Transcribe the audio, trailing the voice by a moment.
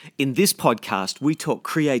In this podcast, we talk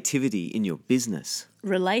creativity in your business,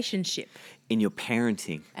 relationship, in your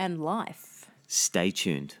parenting. and life. Stay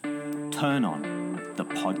tuned. Turn On, the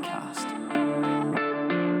podcast.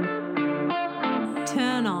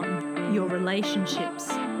 Turn on your relationships,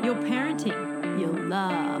 your parenting, your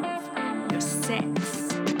love, your sex.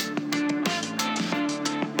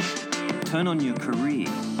 Turn on your career,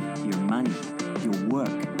 your money, your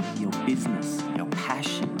work, your business, your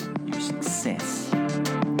passion, your success.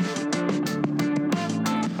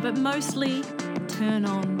 But mostly, turn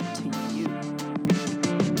on to you.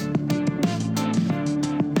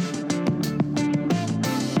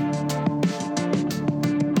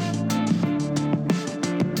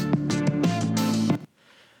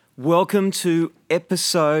 Welcome to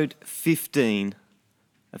episode 15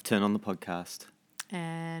 of Turn On the podcast.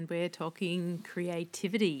 And we're talking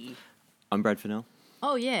creativity. I'm Brad Fennell.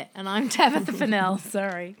 Oh, yeah, and I'm Tabitha Fennell,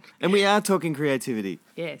 sorry. And we are talking creativity.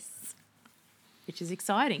 Yes, which is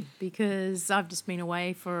exciting because I've just been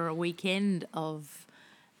away for a weekend of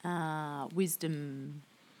wisdom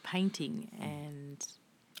painting and...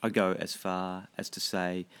 I go as far as to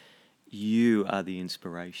say you are the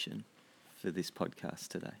inspiration for this podcast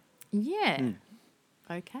today. Yeah.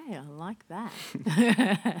 Okay, I like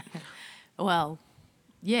that. Well,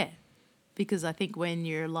 yeah, because I think when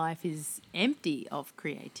your life is empty of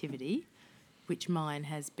creativity, which mine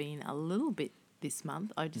has been a little bit this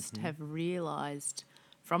month, I just have realised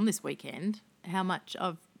from this weekend how much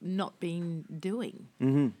I've not been doing,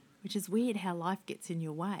 which is weird how life gets in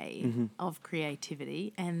your way of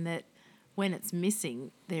creativity, and that when it's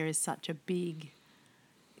missing, there is such a big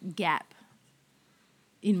gap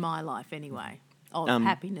in my life anyway, of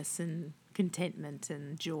happiness and contentment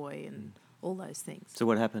and joy and all those things. So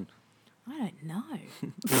what happened? I don't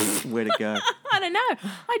know. Where'd it go? I don't know.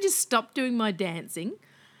 I just stopped doing my dancing,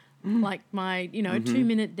 like my,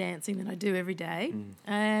 2-minute dancing that I do every day.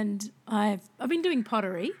 And I've been doing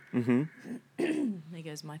pottery. There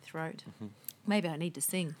goes my throat. Maybe I need to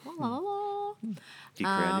sing. La, la, la. Be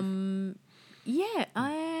creative. Yeah,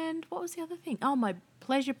 and what was the other thing? Oh, my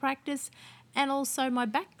pleasure practice and also my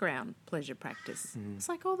background pleasure practice. It's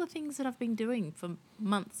like all the things that I've been doing for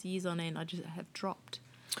months, years on end, I just have dropped.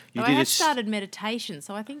 You So did I have a s- started meditation,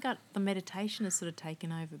 so I think the meditation has sort of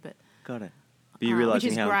taken over, but Got it. But you're which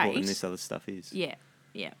realising is how great. important this other stuff is. yeah,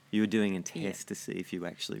 You were doing a test to see if you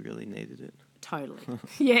actually really needed it. totally.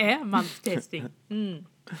 Yeah, a month testing. And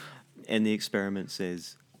the experiment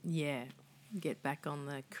says, Yeah, get back on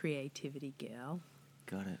the creativity, girl.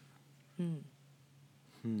 got it.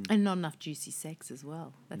 And not enough juicy sex as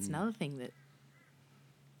well. That's another thing that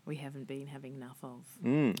we haven't been having enough of.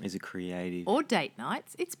 Is a creative Or date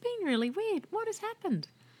nights. It's been really weird. What has happened?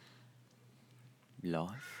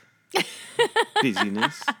 life.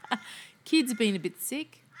 Busyness. Kids have been a bit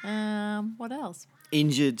sick. What else?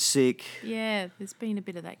 Injured, sick. Yeah, there's been a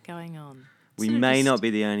bit of that going on. We Sort of may just- not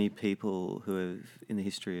be the only people who have, in the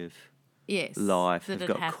history of yes, life, that have it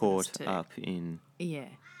got happens caught to. up in Yeah,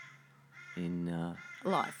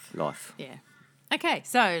 life. life. Yeah. Okay,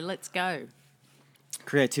 so let's go.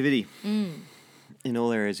 Creativity in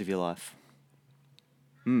all areas of your life.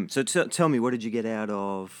 So tell me, what did you get out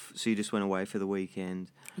of... So you just went away for the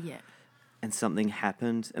weekend Yeah. and something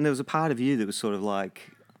happened. And there was a part of you that was sort of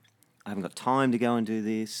like, I haven't got time to go and do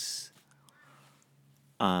this.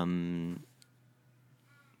 I've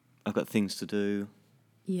got things to do.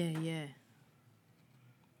 Yeah.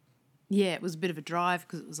 Yeah, it was a bit of a drive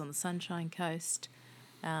because it was on the Sunshine Coast.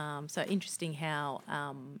 So interesting how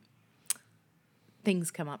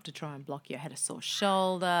things come up to try and block you. I had a sore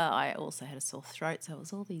shoulder. I also had a sore throat. So it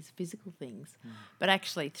was all these physical things. But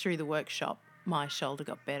actually, through the workshop, my shoulder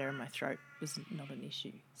got better and my throat was not an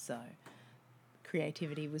issue. So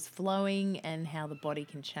creativity was flowing, and how the body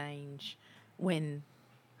can change when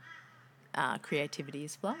creativity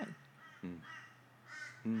is flowing.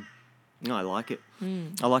 No, I like it.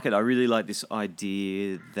 I like it. I really like this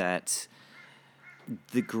idea that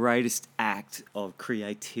the greatest act of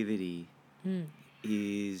creativity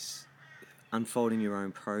is unfolding your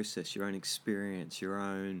own process, your own experience, your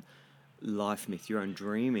own life myth, your own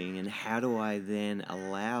dreaming, and how do I then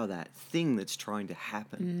allow that thing that's trying to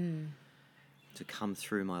happen to come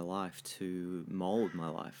through my life, to mould my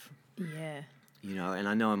life. Yeah. You know, and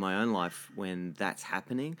I know in my own life when that's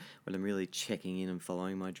happening, when I'm really checking in and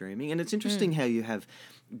following my dreaming. And it's interesting how you have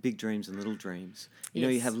big dreams and little dreams. You know,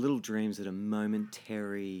 you Yes. have little dreams that are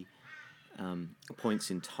momentary points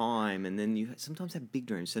in time, and then you sometimes have big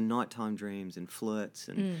dreams, so nighttime dreams and flirts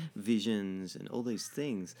and visions and all these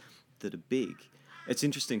things that are big. It's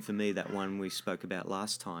interesting for me, that one we spoke about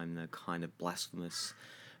last time, the kind of blasphemous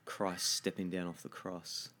Christ stepping down off the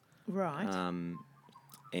cross. Right.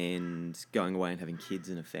 And going away and having kids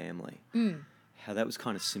and a family. How that was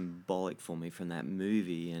kind of symbolic for me from that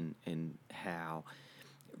movie, and how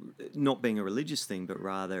not being a religious thing, but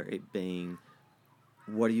rather it being,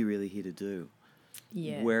 what are you really here to do?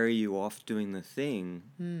 Yeah. Where are you off doing the thing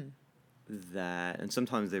that, and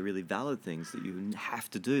sometimes they're really valid things that you have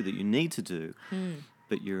to do, that you need to do,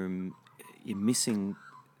 but you're missing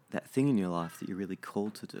that thing in your life that you're really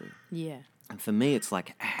called to do. Yeah. And for me, it's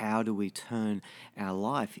like, how do we turn our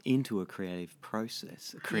life into a creative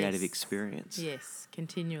process, a creative experience? Yes,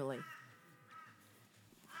 continually.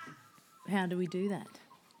 How do we do that?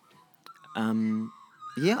 I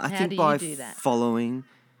How think do by you do that? following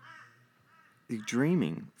the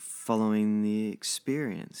dreaming, following the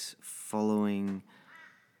experience, following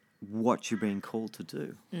what you're being called to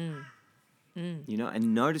do. You know,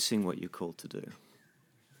 and noticing what you're called to do.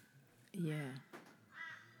 Yeah.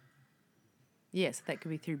 Yes, that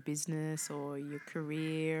could be through business or your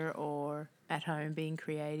career or at home being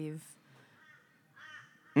creative,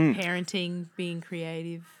 parenting, being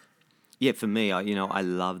creative. Yeah, for me, I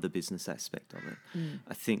love the business aspect of it.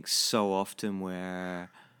 I think so often we're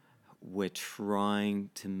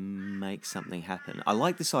trying to make something happen. I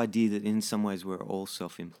like this idea that in some ways we're all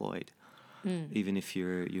self-employed. Even if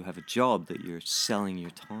you have a job, that you're selling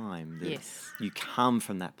your time, that Yes. you come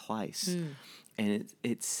from that place. And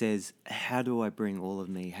it says, how do I bring all of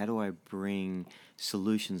me? How do I bring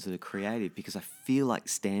solutions that are creative? Because I feel like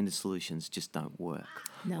standard solutions just don't work.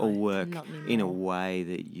 No, or work not in a anymore. way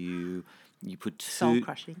that you put two... Soul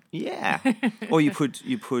crushing. Yeah. Or you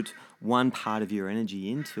put one part of your energy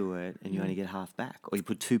into it and you only get half back. Or you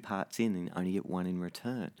put two parts in and only get one in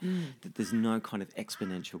return. That there's no kind of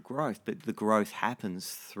exponential growth, but the growth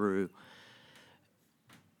happens through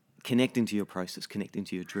connecting to your process, connecting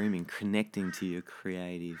to your dreaming, connecting to your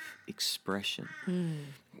creative expression.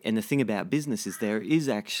 And the thing about business is there is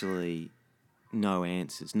actually no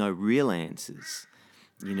answers, no real answers.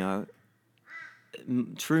 You know,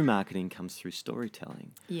 true marketing comes through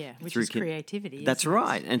storytelling. Yeah, which Through is creativity. That's isn't it?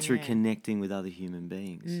 right. And through Yeah. connecting with other human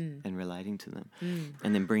beings and relating to them.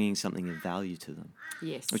 And then bringing something of value to them.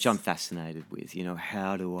 Yes. Which I'm fascinated with. You know,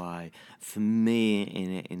 how do I, for me,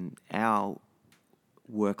 in our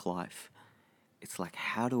work life, it's like,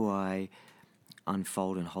 how do I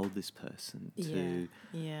unfold and hold this person to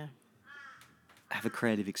Yeah. have a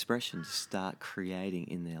creative expression, to start creating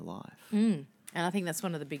in their life? And I think that's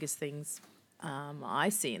one of the biggest things I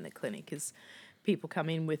see in the clinic is people come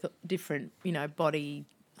in with different, body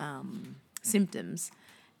symptoms,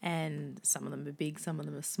 and some of them are big, some of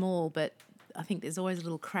them are small, but I think there's always a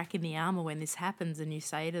little crack in the armour when this happens, and you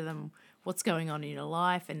say to them, what's going on in your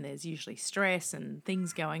life? And there's usually stress and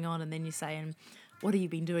things going on, and then you say, and what have you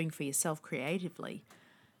been doing for yourself creatively?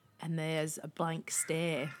 And there's a blank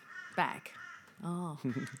stare back. Oh.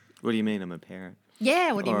 What do you mean I'm a parent?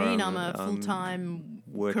 Yeah, what do you Or mean? I'm I'm a full-time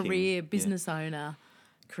working, career business owner.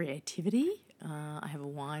 Creativity? I have a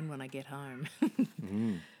wine when I get home.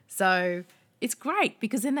 So it's great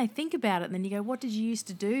because then they think about it and then you go, what did you used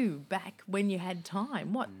to do back when you had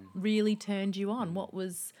time? What really turned you on? What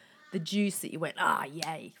was the juice that you went,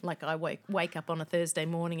 yay. Like I wake up on a Thursday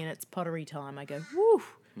morning and it's pottery time. I go, woo,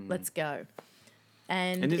 let's go.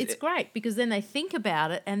 And it's great because then they think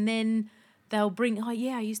about it and then they'll bring, I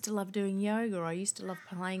used to love doing yoga, or I used to love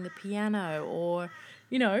playing the piano, or,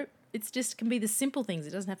 it's just can be the simple things.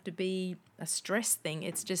 It doesn't have to be a stress thing.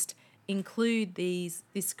 It's just include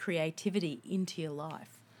this creativity into your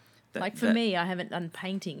life. For me, I haven't done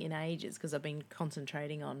painting in ages because I've been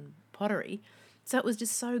concentrating on pottery. So it was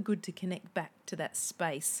just so good to connect back to that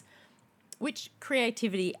space, which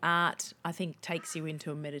creativity, art, I think takes you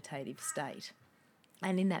into a meditative state.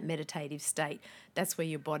 And in that meditative state, that's where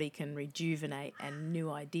your body can rejuvenate and new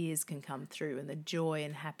ideas can come through and the joy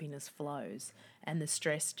and happiness flows and the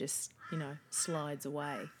stress just, slides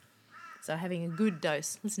away. So having a good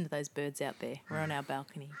dose, listen to those birds out there. We're on our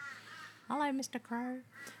balcony. Hello, Mr. Crow.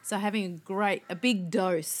 So having a big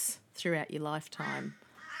dose throughout your lifetime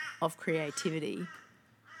of creativity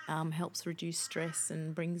helps reduce stress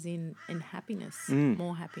and brings in happiness,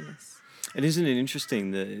 more happiness. And isn't it interesting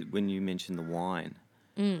that when you mention the wine,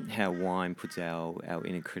 how wine puts our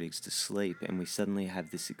inner critics to sleep, and we suddenly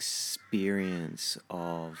have this experience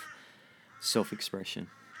of self-expression,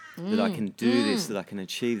 that I can do this, that I can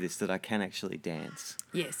achieve this, that I can actually dance.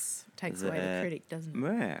 Yes, takes away the critic, doesn't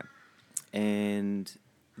it? Yeah. And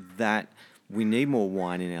that we need more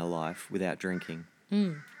wine in our life without drinking.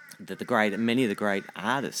 That many of the great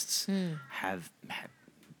artists have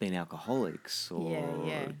been alcoholics or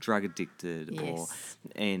drug addicted, Yes.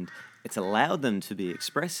 and it's allowed them to be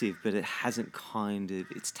expressive, but it hasn't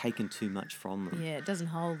it's taken too much from them. Yeah, it doesn't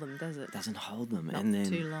hold them, does it? It doesn't hold them. Not and then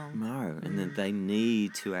too long. No, and then they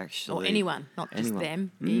need to actually... Or anyone, not just anyone.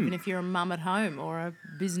 them. Even if you're a mum at home or a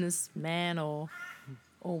businessman or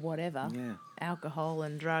whatever. Yeah. Alcohol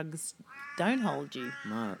and drugs don't hold you.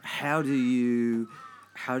 No. How do you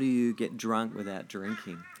get drunk without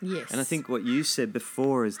drinking? Yes. And I think what you said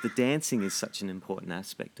before is the dancing is such an important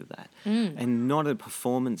aspect of that. And not a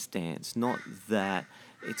performance dance, not that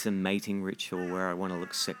it's a mating ritual where I want to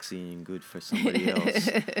look sexy and good for somebody else.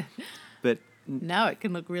 But no, it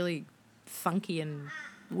can look really funky and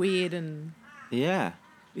weird and yeah,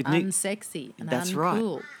 unsexy and that's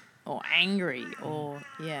uncool. right. Or angry, or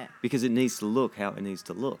because it needs to look how it needs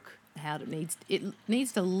to look. It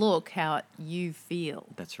needs to look how you feel.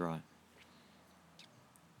 That's right.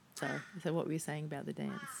 So what were you saying about the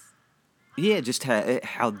dance? Yeah, just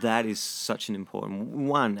how that is such an important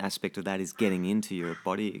one aspect of that is getting into your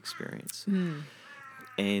body experience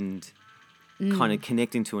and kind of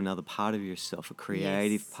connecting to another part of yourself, a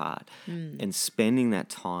creative part, and spending that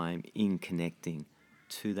time in connecting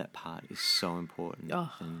to that part is so important.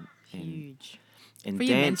 Oh, and huge. And for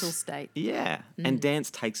your mental state. Yeah, and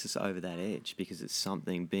dance takes us over that edge because it's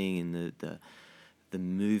something, being in the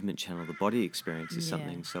movement channel, the body experience is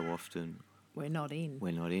something so often we're not in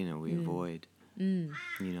and we avoid. You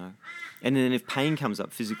know, and then if pain comes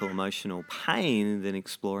up, physical, emotional pain, then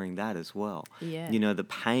exploring that as well. Yeah. You know, the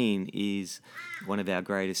pain is one of our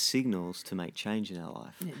greatest signals to make change in our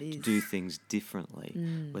life, to do things differently,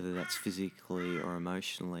 whether that's physically or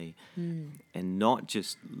emotionally, and not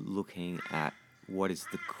just looking at what is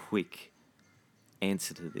the quick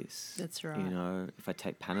answer to this. That's right. You know, if I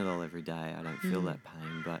take Panadol every day, I don't feel that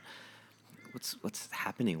pain, but what's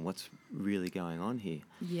happening? What's really going on here?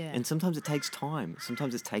 Yeah. And sometimes it takes time.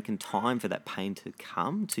 Sometimes it's taken time for that pain to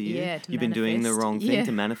come to you. Yeah, to You've been doing the manifest. wrong thing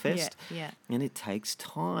to manifest. Yeah. And it takes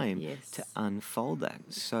time Yes. to unfold that.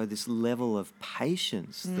 So this level of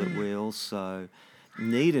patience that we also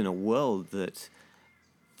need in a world that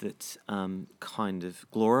kind of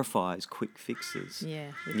glorifies quick fixes.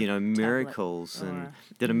 Yeah, with You a know, tablet miracles, or and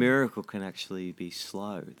that a miracle can actually be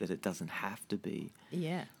slow, that it doesn't have to be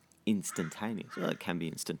Yeah. instantaneous. Well, it can be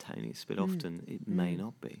instantaneous, but often it may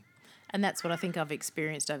not be. And that's what I think I've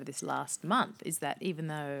experienced over this last month, is that even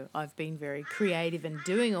though I've been very creative and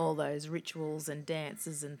doing all those rituals and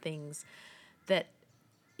dances and things, that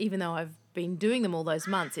even though I've been doing them all those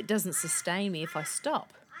months, it doesn't sustain me if I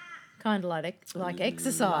stop. Kind of like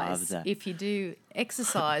exercise. Love that. If you do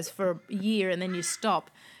exercise for a year and then you stop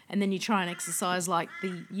and then you try and exercise like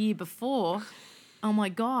the year before, oh my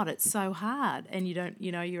God, it's so hard. And you don't,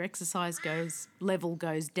 your exercise level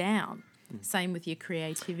goes down. Same with your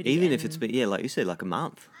creativity. Even if it's been, like you said, like a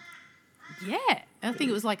month. Yeah. I think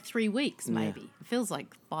it was like 3 weeks maybe. It feels like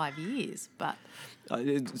 5 years, but...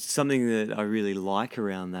 Something that I really like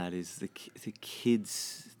around that is the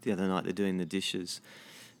kids, the other night they're doing the dishes,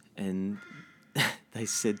 and they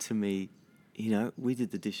said to me, we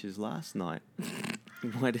did the dishes last night.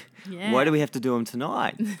 Why do we have to do them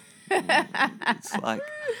tonight? It's like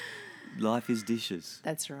life is dishes.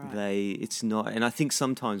 That's right. It's not, and I think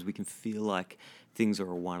sometimes we can feel like things are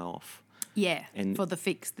a one-off. Yeah, and for the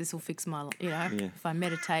fix, this will fix my, if I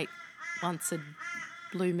meditate once a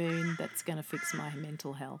blue moon, that's going to fix my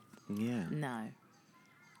mental health. Yeah. No.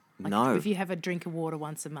 No. If you have a drink of water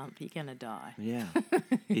once a month, you're going to die. Yeah.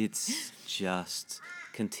 It's just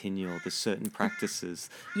continual. There's certain practices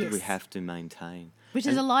that we have to maintain. Which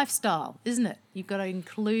is a lifestyle, isn't it? You've got to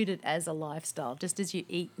include it as a lifestyle, just as you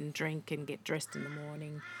eat and drink and get dressed in the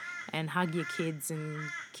morning and hug your kids and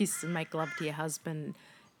kiss and make love to your husband.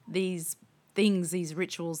 These things, these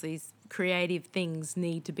rituals, these creative things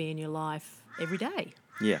need to be in your life every day.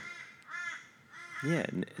 Yeah. Yeah,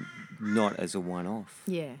 not as a one-off.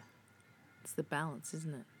 Yeah. It's the balance,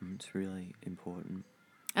 isn't it? It's really important.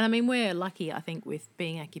 And I mean, we're lucky, I think, with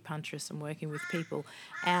being acupuncturists and working with people.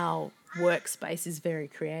 Our workspace is very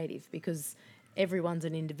creative because everyone's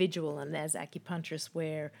an individual, and as acupuncturists,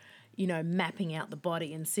 we're, mapping out the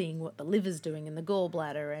body and seeing what the liver's doing and the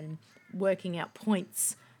gallbladder and working out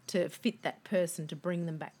points to fit that person to bring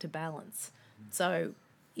them back to balance. So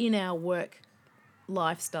in our work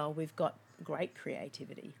lifestyle, we've got great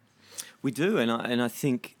creativity. We do, and I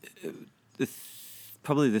think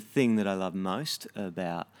probably the thing that I love most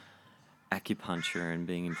about acupuncture and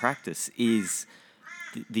being in practice is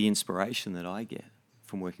the inspiration that I get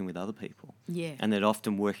from working with other people. Yeah. And that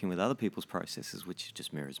often working with other people's processes, which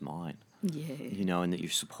just mirrors mine. Yeah. And that you're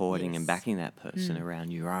supporting and backing that person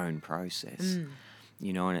around your own process.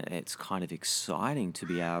 you know, and it's kind of exciting to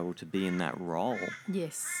be able to be in that role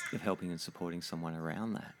Yes. of helping and supporting someone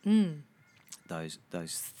around that.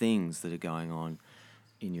 Those things that are going on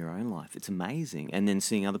in your own life. It's amazing. And then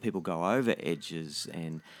seeing other people go over edges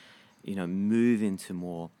and, you know, move into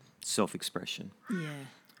more self-expression Yeah.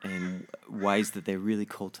 and ways that they're really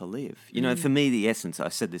called to live. You know, for me, the essence, I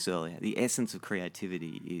said this earlier, the essence of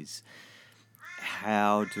creativity is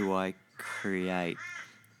how do I create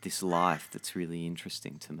this life that's really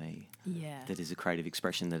interesting to me, Yeah. that is a creative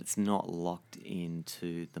expression, that it's not locked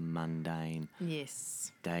into the mundane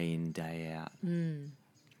Yes. day in, day out,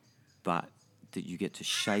 but that you get to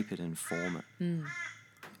shape it and form it,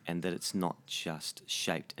 and that it's not just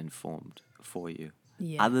shaped and formed for you,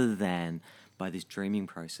 Yeah. other than by this dreaming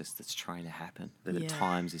process that's trying to happen, that at Yeah.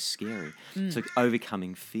 times is scary. It's like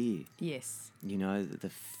overcoming fear. Yes. You know, the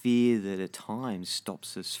fear that at times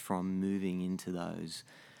stops us from moving into those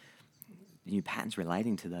new patterns,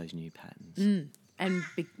 relating to those new patterns. And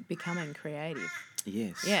becoming creative.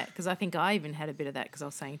 Yes. Yeah, because I think I even had a bit of that because I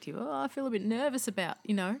was saying to you, I feel a bit nervous about,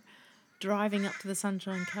 driving up to the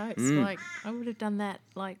Sunshine Coast. Like, I would have done that,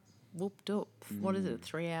 like, whooped up. What is it, a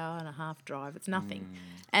 3.5-hour drive? It's nothing.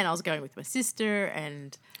 And I was going with my sister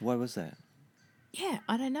and... Why was that? Yeah,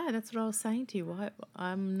 I don't know. That's what I was saying to you.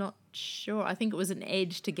 I'm not sure. I think it was an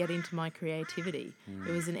edge to get into my creativity.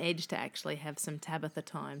 It was an edge to actually have some Tabitha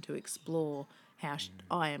time to explore how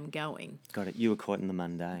I am going. Got it. You were caught in the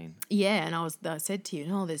mundane. Yeah, and I said to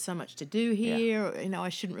you, there's so much to do here. I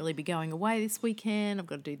shouldn't really be going away this weekend. I've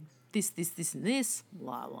got to do this, and this,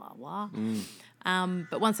 blah, blah, blah.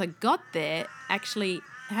 But once I got there, actually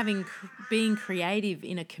being creative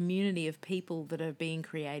in a community of people that are being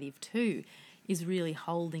creative too is really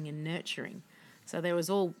holding and nurturing. So there was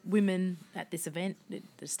all women at this event. It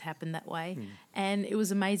just happened that way. And it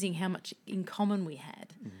was amazing how much in common we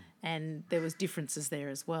had. And there was differences there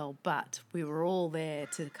as well. But we were all there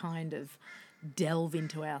to kind of delve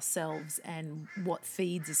into ourselves and what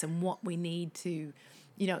feeds us and what we need to,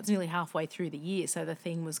 it's nearly halfway through the year. So the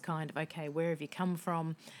thing was kind of, okay, where have you come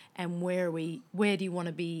from and where do you want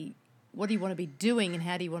to be, what do you want to be doing and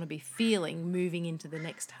how do you want to be feeling moving into the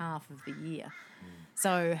next half of the year?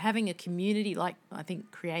 So having a community, like I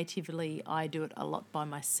think creatively I do it a lot by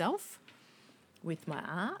myself with my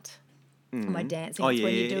art, my dancing. It's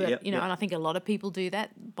when you do it, and I think a lot of people do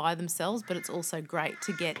that by themselves, but it's also great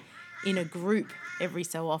to get in a group every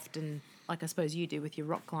so often, like I suppose you do with your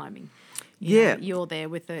rock climbing. You know, you're there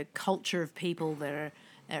with a culture of people that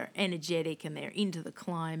are energetic and they're into the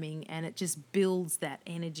climbing, and it just builds that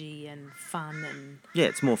energy and fun and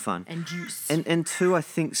it's more fun and juice. And two, I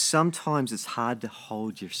think sometimes it's hard to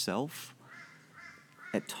hold yourself.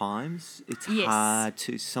 At times, it's hard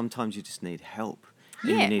to. Sometimes you just need help.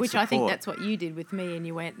 Yeah, which support. I think that's what you did with me, and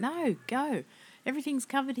you went, "No, go. Everything's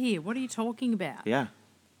covered here. What are you talking about?" Yeah,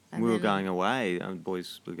 and we were going away.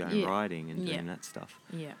 Boys were going Yeah. riding and Yeah. doing that stuff.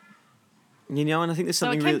 Yeah. And I think there's So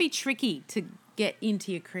something. it can be tricky to get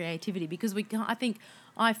into your creativity because I think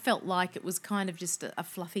I felt like it was kind of just a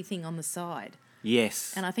fluffy thing on the side.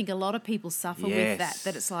 Yes. And I think a lot of people suffer with that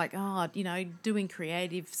it's like, doing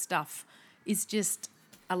creative stuff is just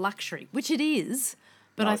a luxury, which it is.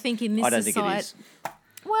 But I think in this I don't society... think it is.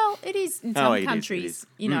 Well, it is in some it is, countries,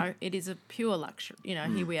 it is. it is a pure luxury.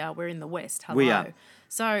 Here we are, we're in the West, hello. We are.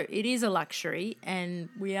 So it is a luxury and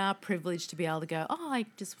we are privileged to be able to go, I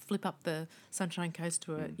just flip up the Sunshine Coast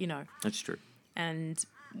to That's true. and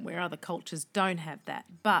where other cultures don't have that.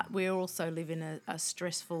 But we also live in a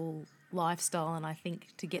stressful lifestyle, and I think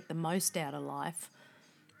to get the most out of life,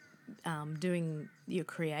 doing your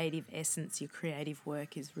creative essence, your creative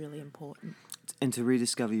work is really important. And to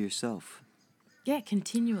rediscover yourself. Yeah,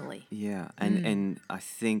 continually. Yeah, and I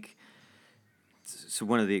think, so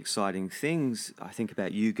one of the exciting things I think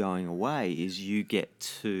about you going away is you get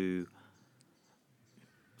to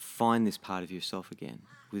find this part of yourself again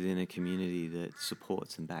within a community that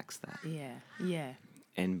supports and backs that. Yeah.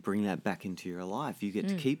 And bring that back into your life. You get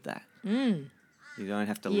to keep that. You don't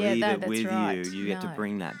have to Yeah, leave it that's with right. you. You get to No.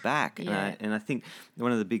 bring that back. Yeah. And I think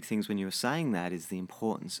one of the big things when you were saying that is the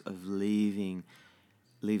importance of leaving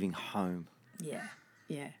home. Yeah.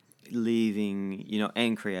 Leaving,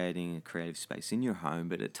 and creating a creative space in your home.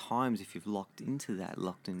 But at times, if you've locked into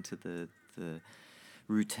the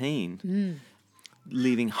routine,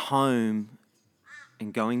 leaving home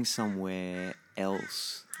and going somewhere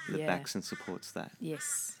else that backs and supports that.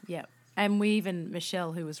 Yes, yeah. And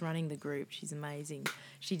Michelle, who was running the group, she's amazing.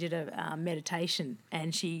 She did a meditation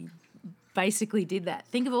and she basically did that.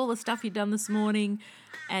 Think of all the stuff you've done this morning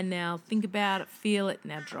and now think about it, feel it,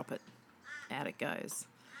 now drop it. Out it goes.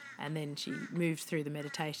 And then she moved through the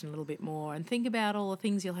meditation a little bit more and think about all the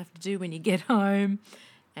things you'll have to do when you get home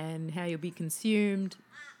and how you'll be consumed.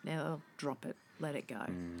 Now drop it, let it go.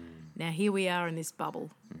 Now here we are in this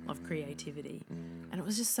bubble of creativity. And it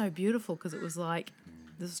was just so beautiful because it was like,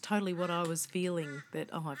 this is totally what I was feeling, that,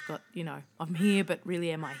 I've got, I'm here, but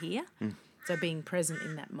really am I here? So being present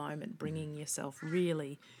in that moment, bringing yourself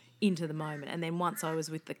really into the moment. And then once I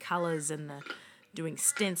was with the colours and the doing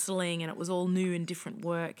stenciling and it was all new and different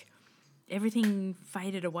work, everything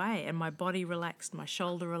faded away and my body relaxed, my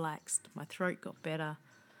shoulder relaxed, my throat got better.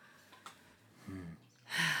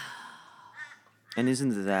 And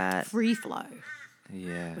isn't that... Free flow.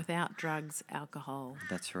 Yeah. Without drugs, alcohol,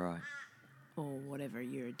 That's right. or whatever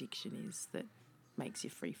your addiction is that makes you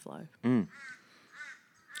free flow. And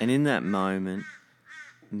in that moment,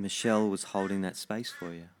 Michelle was holding that space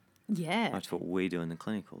for you. Yeah. That's what we do in the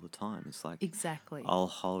clinic all the time. It's like, Exactly. I'll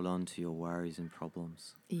hold on to your worries and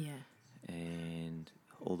problems Yeah. and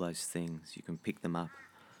all those things. You can pick them up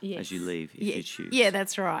Yes. as you leave if you choose. Yeah,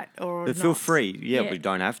 that's right. Or But feel not. free. Yeah, Yeah. we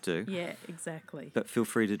don't have to. Yeah, exactly. But feel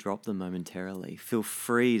free to drop them momentarily. Feel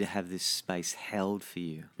free to have this space held for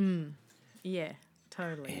you. Yeah,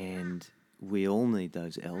 totally. And we all need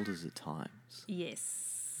those elders at times,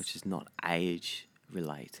 Yes. which is not age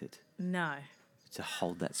related, No. to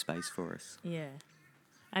hold that space for us. Yeah.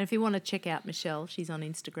 And if you want to check out Michelle, she's on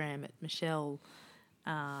Instagram at Michelle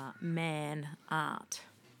Man Art.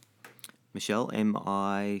 Michelle,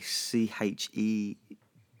 M-I-C-H-E.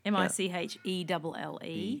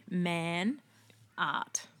 MICHELLE, Man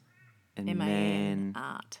Art. And MAN man,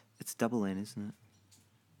 Art. it's double N, isn't it?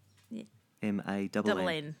 Yeah. M-A Double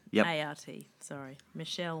N. Yep. A-R-T. Sorry.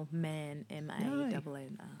 Michelle Man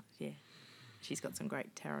M-A-N-N. Art. Yeah. She's got some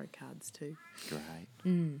great tarot cards too. Great.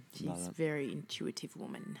 She's Love a it. very intuitive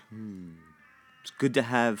woman. It's good to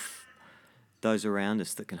have those around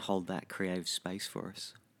us that can hold that creative space for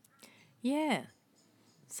us. Yeah.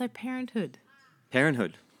 So parenthood.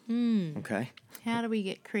 Parenthood. Okay. How do we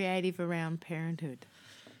get creative around parenthood?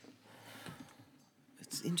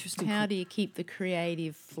 It's interesting. How do you keep the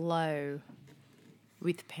creative flow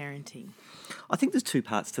with parenting? I think there's two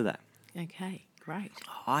parts to that. Okay, great.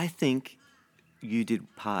 I think you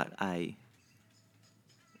did part A.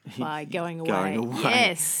 By going away. Going away.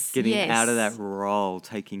 Yes. Getting yes. out of that role,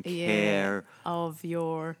 taking care. Of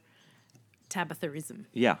your Tabithaism.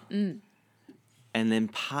 Yeah. And then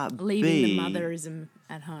part Leaving B. the motherism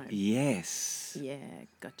at home. Yes. Yeah,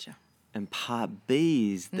 gotcha. And part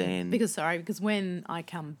B is then... Because when I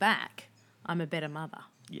come back, I'm a better mother.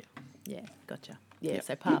 Yeah. Yeah, gotcha. Yeah, Yep.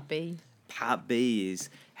 so part B. Part B is,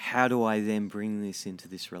 how do I then bring this into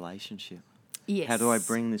this relationship? Yes. How do I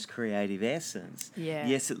bring this creative essence? Yeah.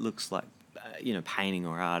 Yes, it looks like, painting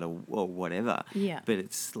or art or whatever. Yeah. But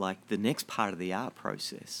it's like the next part of the art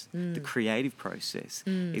process, the creative process,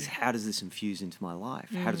 is how does this infuse into my life?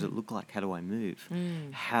 How does it look like? How do I move?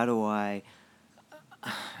 How do I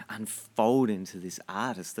unfold into this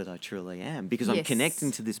artist that I truly am? Because I'm Yes.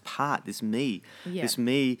 connecting to this part, this me, Yeah. this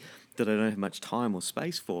me that I don't have much time or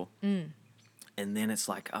space for. And then it's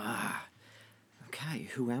like, okay,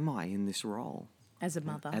 who am I in this role? As a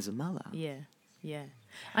mother. As a mother. Yeah, yeah.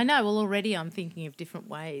 I know. Well, already I'm thinking of different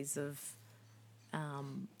ways of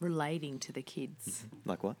relating to the kids.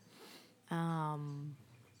 Like what?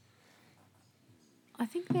 I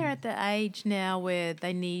think they're at the age now where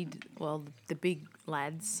they need, well, the big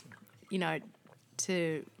lads,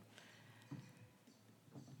 to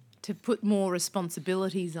put more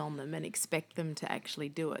responsibilities on them and expect them to actually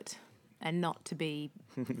do it, and not to be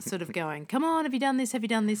sort of going, come on, have you done this? Have you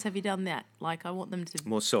done this? Have you done that? Like, I want them to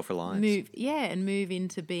More self-reliance. move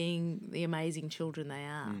into being the amazing children they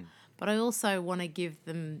are. But I also want to give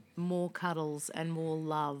them more cuddles and more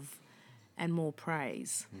love and more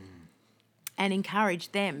praise, and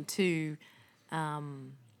encourage them to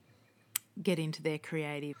get into their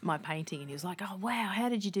creative. My painting, and he was like, "Oh wow, how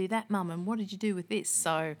did you do that, Mum? And what did you do with this?"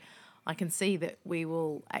 So I can see that we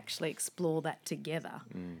will actually explore that together,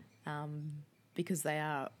 because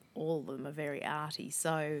all of them are very arty.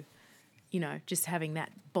 So, just having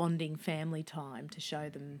that bonding family time to show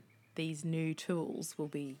them these new tools will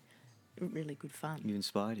be really good fun. You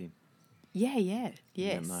inspired him. Yeah, yes.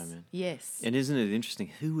 that moment. Yes. And isn't it interesting?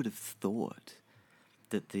 Who would have thought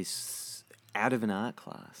that this, out of an art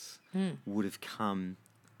class, would have come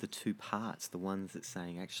the two parts, the ones that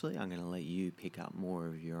saying, actually, I'm going to let you pick up more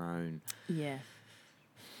of your own Yeah.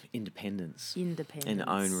 independence. Independence. And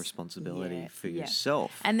own responsibility Yeah, for yeah.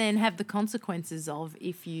 yourself. And then have the consequences of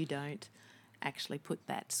if you don't actually put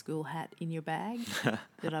that school hat in your bag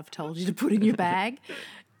that I've told you to put in your bag.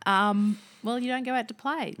 Well, you don't go out to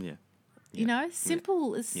play. Yeah. You know,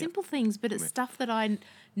 simple things, but it's stuff that I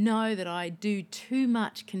know that I do too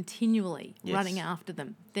much continually, running after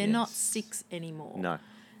them. They're not 6 anymore. No.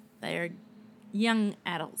 They're young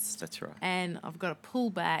adults. That's right. And I've got to pull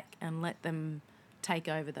back and let them take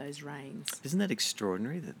over those reins. Isn't that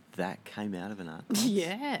extraordinary that came out of an art class?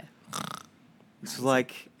 Yeah. It's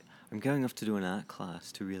like, I'm going off to do an art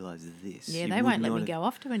class to realise this. Yeah, You they won't would let not me have- go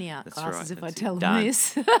off to any art That's classes right, if I that's tell it. them Done.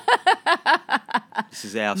 this. This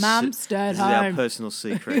is our Mum, stay at This is our home. personal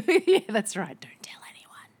secret. Yeah, that's right. Don't tell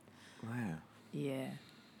anyone. Wow. Yeah.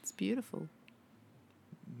 It's beautiful.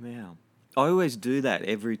 Wow. I always do that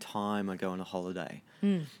every time I go on a holiday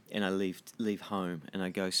and I leave home and I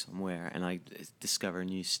go somewhere and I discover a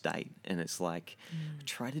new state, and it's like I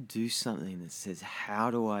try to do something that says, how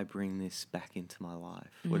do I bring this back into my life?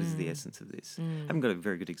 What is the essence of this? I haven't got a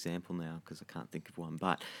very good example now because I can't think of one,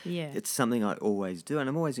 but it's something I always do, and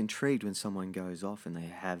I'm always intrigued when someone goes off and they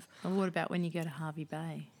have... Well, what about when you go to Harvey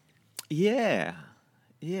Bay? Yeah,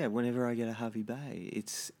 whenever I go to Harvey Bay,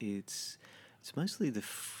 it's mostly the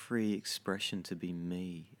free expression to be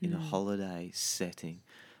me in a holiday setting.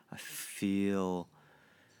 I feel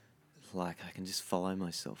like I can just follow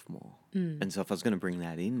myself more. And so if I was going to bring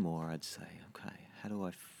that in more, I'd say, okay, how do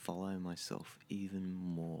I follow myself even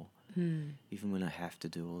more? Even when I have to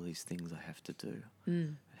do all these things I have to do.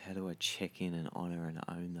 How do I check in and honour and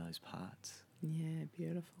own those parts? Yeah,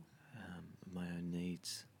 beautiful. My own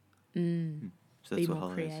needs. So Be that's what more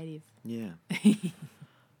holidays- creative. Yeah.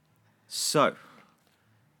 So,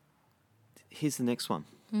 here's the next one.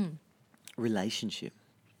 Relationship.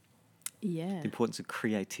 Yeah. The importance of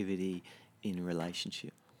creativity in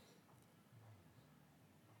relationship.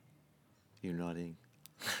 You're nodding.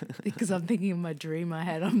 Because I'm thinking of my dream I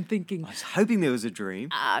had. I'm thinking, I was hoping there was a dream.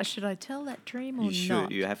 should I tell that dream or You should.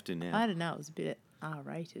 not? You have to now. I don't know. It was a bit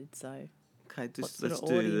R-rated, so... Okay, just sort let's of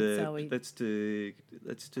do audience the are we-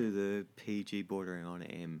 let's do the PG bordering on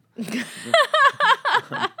M.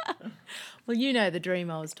 Well, you know the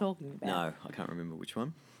dream I was talking about. No, I can't remember which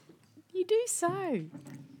one. You do so.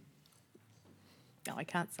 No, I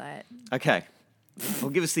can't say it. Okay. Well,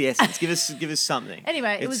 give us the essence. Give us something.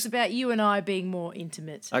 Anyway, it It's- was about you and I being more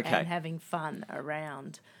intimate Okay. and having fun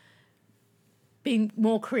around, being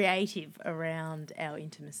more creative around our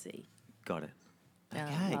intimacy. Got it.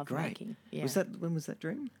 Okay, love great. making, yeah. When was that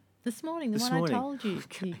dream? This morning, the This one morning. I told you.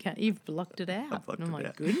 You've blocked it out. blocked Oh, it my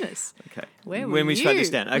out. goodness. Okay. Where were when we you? shut this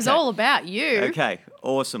down. Okay. It was all about you. Okay,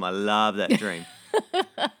 awesome. I love that dream.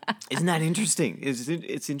 Isn't that interesting?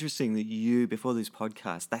 It's interesting that you, before this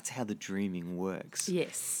podcast, that's how the dreaming works.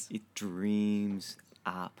 Yes. It dreams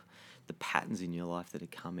up the patterns in your life that are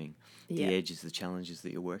coming, Yeah. the edges, the challenges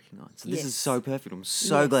that you're working on. So this Yes. is so perfect. I'm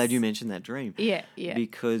so glad you mentioned that dream. Yeah, yeah.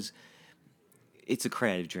 Because it's a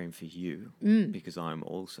creative dream for you, because I'm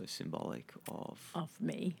also symbolic of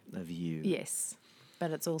me. you. Yes.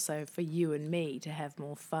 But it's also for you and me to have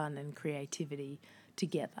more fun and creativity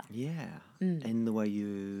together. Yeah. And the way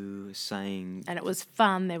you were saying... And it was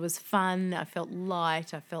fun. There was fun. I felt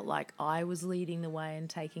light. I felt like I was leading the way and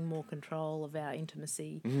taking more control of our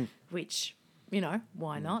intimacy, which,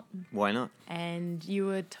 why not? Why not? And you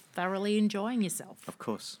were thoroughly enjoying yourself. Of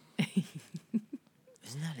course.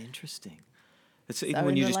 Isn't that interesting? It's even So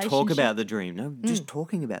when in you just talk relationship- about the dream. No, just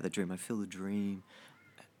talking about the dream, I feel the dream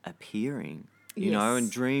appearing. You know, and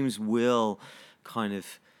Yes. dreams will kind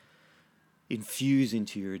of infuse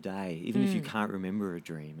into your day. Even if you can't remember a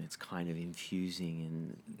dream, it's kind of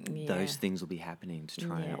infusing, and those Yeah. things will be happening to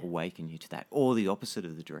try Yeah. and awaken you to that. Or the opposite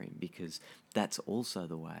of the dream, because that's also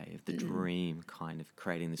the way of the dream kind of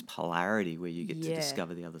creating this polarity where you get to Yeah.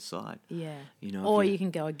 discover the other side. Yeah. You know, if or you- you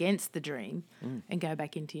can go against the dream and go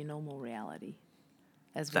back into your normal reality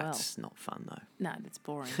as well. That's not fun though. No, that's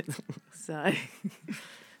boring. So,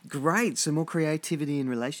 Great. So more creativity in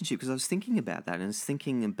relationship, because I was thinking about that, and I was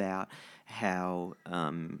thinking about how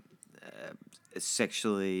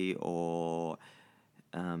sexually or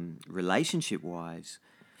relationship-wise,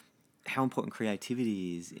 how important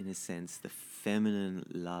creativity is, in a sense. The feminine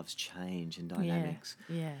loves change and dynamics.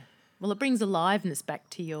 Yeah. Well, it brings aliveness back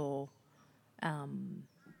to your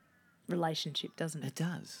relationship, doesn't It it?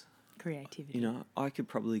 does. Creativity. You know, I could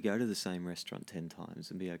probably go to the same restaurant 10 times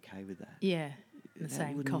and be okay with that. Yeah. The That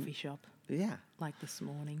same wouldn't- coffee shop, Yeah. like this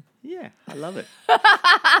morning. Yeah, I love it.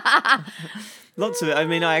 Lots of it. I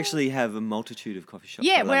mean, I actually have a multitude of coffee shops.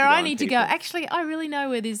 Yeah, I love where I and need to go. people. Actually, I really know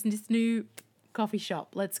where there's this new coffee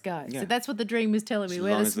shop. Let's go. Yeah. So that's what the dream was telling me. As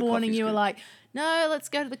Where long this as the morning coffee's you were good. like, no, let's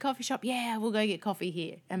go to the coffee shop. Yeah, we'll go get coffee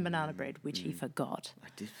here and banana bread, which he forgot. I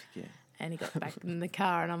did forget. And he got back in the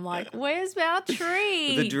car, and I'm like, "Where's our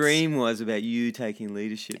treat?" The dream was about you taking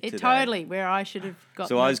leadership It today. totally, where I should have got.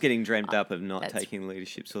 So I was getting dreamt up of not That's- taking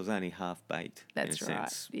leadership, so I was only half baked. That's in a right,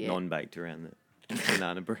 sense, yeah. non-baked around the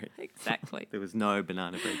banana bread. Exactly. There was no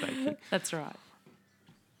banana bread baking. That's right.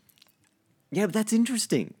 Yeah, but that's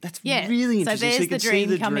interesting. That's Yeah. really interesting. So there's you the can see dream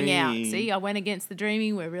the coming out. dream. See, I went against the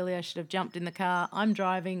dreaming where really I should have jumped in the car. I'm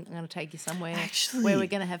driving. I'm going to take you somewhere Actually, where we're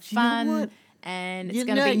going to have do you know fun. what? And it's You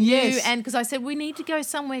going to know, be new. yes. And because I said we need to go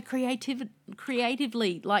somewhere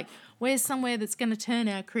creatively. Like, where's somewhere that's going to turn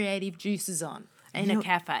our creative juices on in You a know,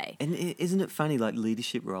 cafe? And isn't it funny, like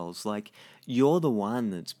leadership roles? Like you're the one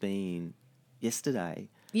that's been yesterday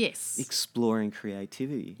Yes. exploring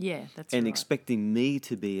creativity. Yeah, that's and right. expecting me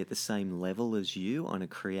to be at the same level as you on a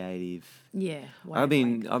creative. Yeah. I've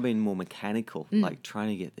wavelength. been more mechanical, like trying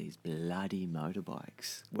to get these bloody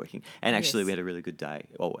motorbikes working. And actually, Yes. we had a really good day.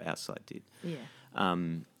 Well, our side did. Yeah.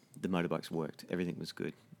 The motorbikes worked. Everything was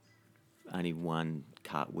good. Only one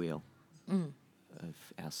cartwheel of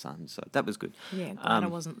our son, so that was good. Yeah, glad I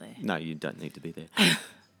wasn't there. No, you don't need to be there.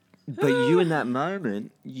 But you, in that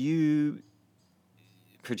moment, you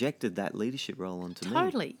projected that leadership role onto me.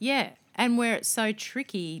 Totally, yeah. And where it's so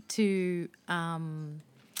tricky to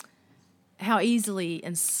how easily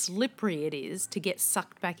and slippery it is to get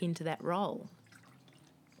sucked back into that role.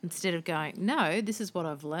 Instead of going, no, this is what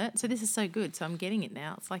I've learnt, so this is so good, so I'm getting it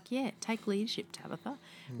now. It's like, yeah, take leadership, Tabitha,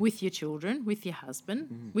 with your children, with your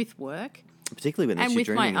husband, with work, Particularly when that's and your with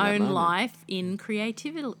dreaming my in that own moment. life in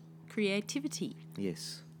creativity.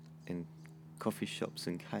 Yes. And coffee shops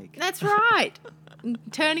and cake. That's right.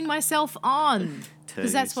 Turning myself on. Because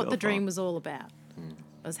Turning that's what the yourself dream on. was all about.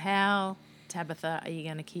 Was how, Tabitha, are you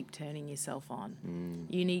going to keep turning yourself on?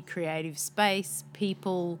 You need creative space,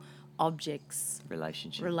 people, objects,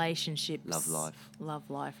 relationships. Love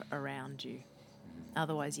life around you.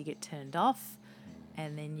 Otherwise you get turned off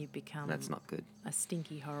and then you become That's not good. a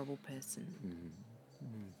stinky, horrible person.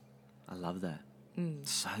 I love that.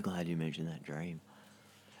 So glad you mentioned that dream.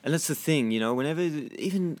 And that's the thing, you know, whenever,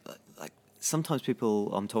 even like sometimes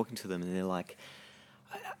people, I'm talking to them and they're like,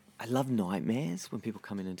 I love nightmares when people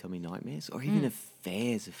come in and tell me nightmares, or even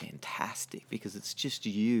affairs are fantastic because it's just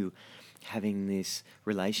you having this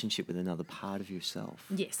relationship with another part of yourself.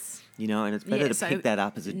 Yes. You know, and it's better to so pick that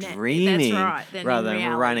up as a that's dreaming right, than rather in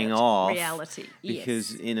than running off. reality.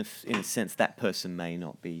 Because Yes. in a sense, that person may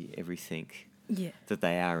not be everything Yeah. that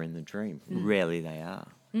they are in the dream. Rarely they are.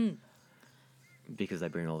 Because they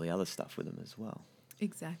bring all the other stuff with them as well.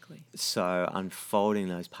 Exactly. So unfolding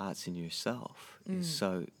those parts in yourself is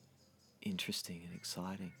so interesting and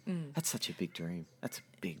exciting. That's such a big dream. That's a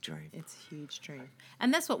big dream. It's a huge dream.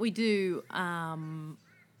 And that's what we do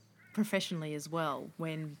professionally as well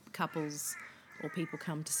when couples or people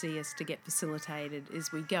come to see us to get facilitated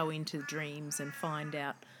is we go into dreams and find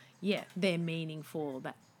out, their meaning for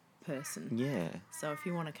that person. Yeah. So if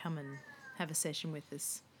you want to come and have a session with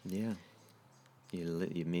us, Yeah. Your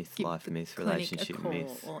myth, give life the myth, clinic relationship a call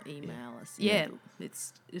myth. or email us. Yeah.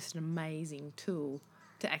 It's just an amazing tool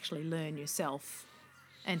to actually learn yourself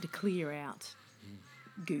and to clear out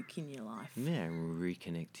gook in your life. Yeah, and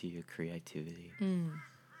reconnect to your creativity.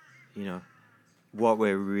 You know, what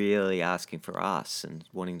we're really asking for us and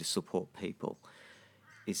wanting to support people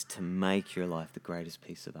is to make your life the greatest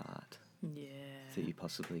piece of art Yeah. that you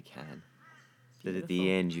possibly can. That at the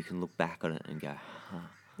Beautiful. end you can look back on it and go,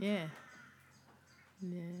 Yeah.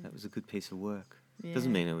 Yeah. that was a good piece of work. Yeah.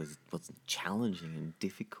 Doesn't mean it wasn't challenging and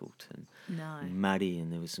difficult and No. muddy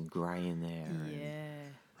and there was some grey in there. and- Yeah.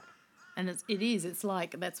 And it is. It's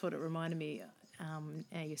like, that's what it reminded me, how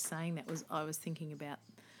you're saying that was, I was thinking about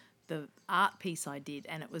the art piece I did,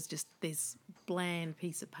 and it was just this bland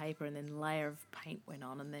piece of paper, and then layer of paint went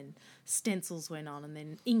on, and then stencils went on, and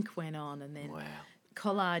then ink went on, and then Wow.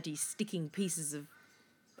 collagey sticking pieces of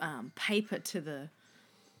paper to the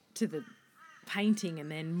painting, and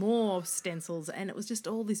then more stencils, and it was just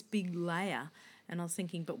all this big layer. And I was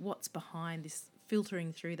thinking, but what's behind this,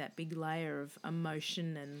 filtering through that big layer of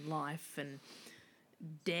emotion and life and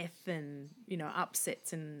death and, you know,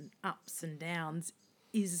 upsets and ups and downs,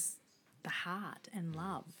 is the heart and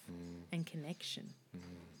love and connection.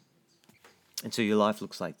 And so your life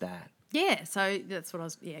looks like that. Yeah, so that's what I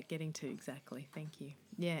was getting to exactly. Thank you.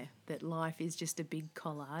 Yeah, that life is just a big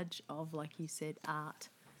collage of, like you said, art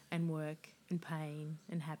and work and pain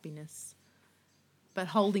and happiness. But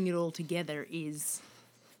holding it all together is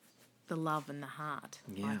the love and the heart,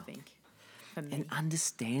 I Yeah. think, for me. And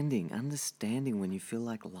understanding when you feel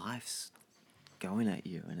like life's going at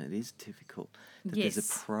you and it is difficult, that there's a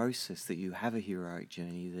Yes. process, that you have a heroic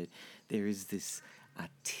journey, that there is this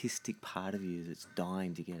artistic part of you that's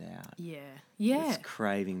dying to get out. Yeah. Yeah. It's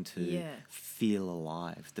craving to Yeah. feel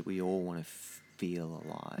alive, that we all want to feel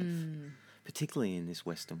alive. Particularly in this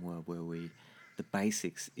Western world where the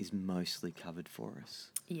basics is mostly covered for us.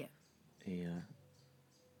 Yeah. Yeah.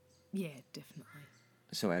 Yeah, definitely.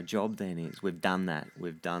 So our job then is, we've done that.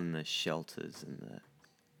 We've done the shelters and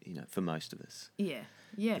for most of us. Yeah.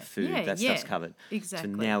 Yeah. The food, yeah, that stuff's covered.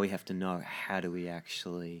 Exactly. So now we have to know, how do we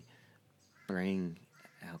actually bring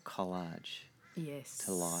our collage yes.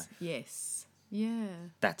 to life? Yes. Yeah.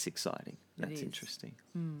 That's exciting. That's is. interesting.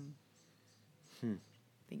 I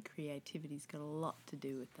think creativity's got a lot to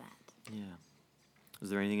do with that. Yeah. Is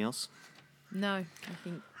there anything else? No, I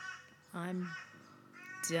think I'm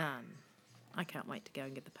done. I can't wait to go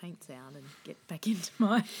and get the paints out and get back into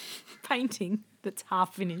my painting that's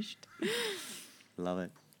half finished. Love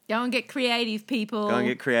it. Go and get creative, people. Go and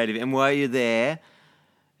get creative. And while you're there,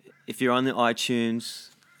 if you're on the iTunes,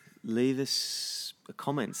 leave us a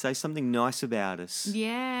comment. Say something nice about us.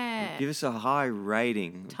 Yeah. Give us a high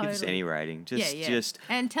rating. Totally. Give us any rating. Just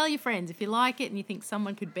and tell your friends if you like it and you think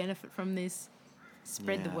someone could benefit from this.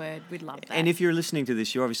 Spread the Yeah. word. We'd love that. And if you're listening to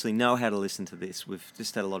this, you obviously know how to listen to this. We've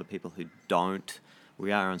just had a lot of people who don't.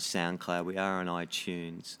 We are on SoundCloud. We are on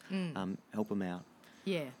iTunes. Help them out.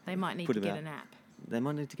 Yeah, they might need Put to them get out. an app. They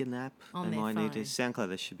might need to get an app. On they their might need to. phone. SoundCloud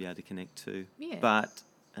they should be able to connect to. Yeah. But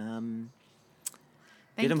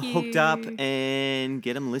get them hooked up and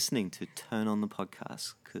get them listening to Turn On the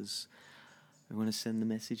Podcast, because we want to send the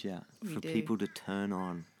message out We for do. people to turn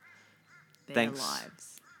on. Their Thanks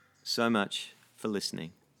lives. so much for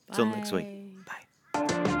listening. Till next week. Bye. Bye.